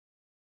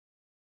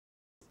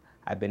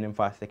I've been in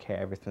foster care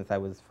ever since I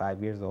was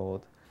 5 years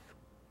old.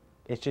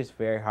 It's just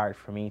very hard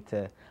for me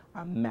to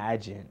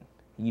imagine,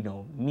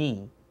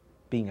 me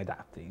being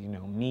adopted,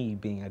 me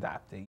being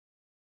adopted.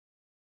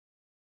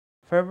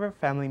 Forever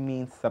Family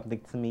means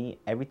something to me.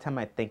 Every time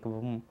I think of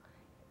them,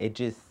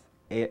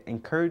 it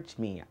encouraged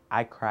me.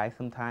 I cry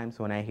sometimes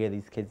when I hear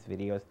these kids'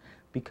 videos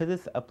because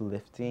it's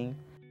uplifting.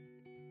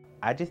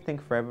 I just think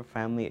Forever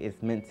Family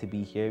is meant to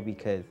be here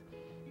because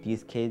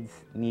these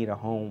kids need a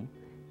home,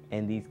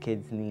 and these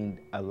kids need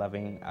a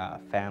loving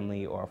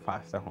family or a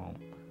foster home,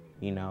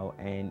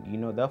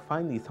 and they'll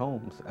find these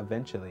homes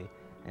eventually.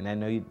 And I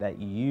know that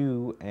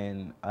you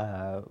and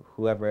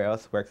whoever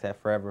else works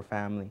at Forever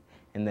Family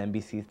and the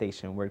NBC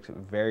station works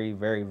very,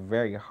 very,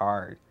 very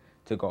hard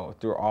to go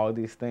through all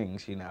these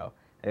things.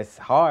 It's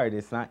hard.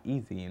 It's not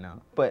easy.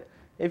 But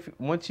if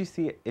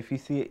you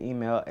see an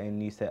email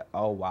and you say,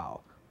 "Oh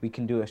wow, we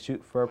can do a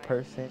shoot for a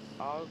person,"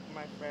 all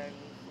my friends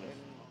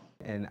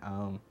and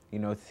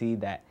see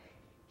that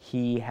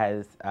he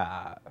has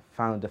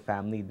found a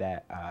family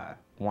that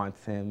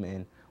wants him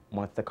and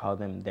wants to call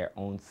them their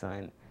own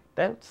son.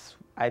 That's,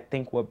 I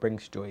think, what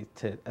brings joy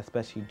to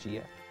especially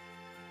Gia.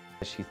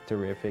 She's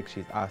terrific,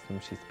 she's awesome,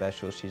 she's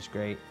special, she's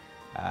great.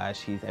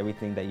 She's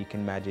everything that you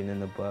can imagine in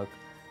the book.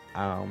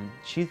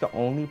 She's the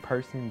only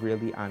person,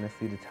 really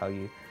honestly to tell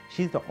you,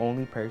 she's the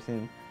only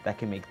person that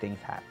can make things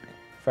happen.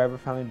 Forever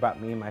Family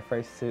brought me my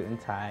first suit and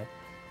tie,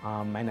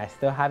 and I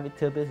still have it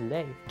till this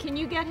day. Can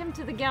you get him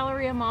to the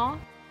Galleria Mall?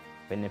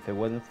 And if it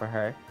wasn't for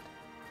her,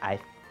 I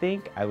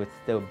think I would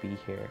still be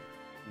here.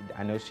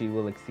 I know she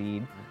will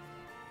exceed.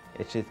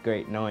 It's just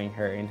great knowing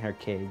her and her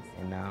kids,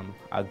 and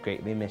I'll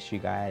greatly miss you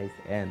guys.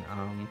 And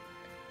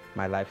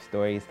my life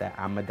story is that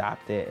I'm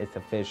adopted. It's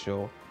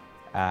official.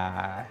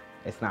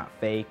 It's not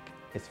fake.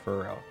 It's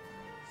for real.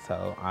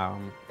 So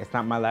it's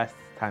not my last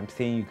time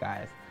seeing you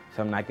guys.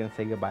 So I'm not gonna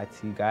say goodbye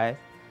to you guys.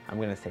 I'm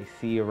gonna say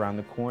see you around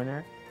the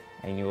corner,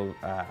 and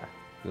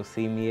you'll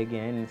see me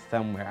again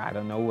somewhere. I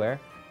don't know where,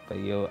 but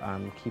you'll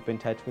keep in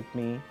touch with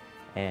me,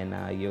 and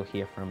you'll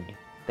hear from me.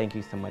 Thank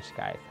you so much,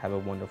 guys. Have a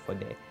wonderful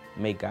day.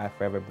 May God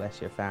forever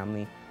bless your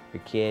family,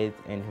 your kids,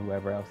 and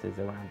whoever else is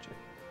around you.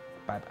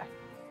 Bye-bye.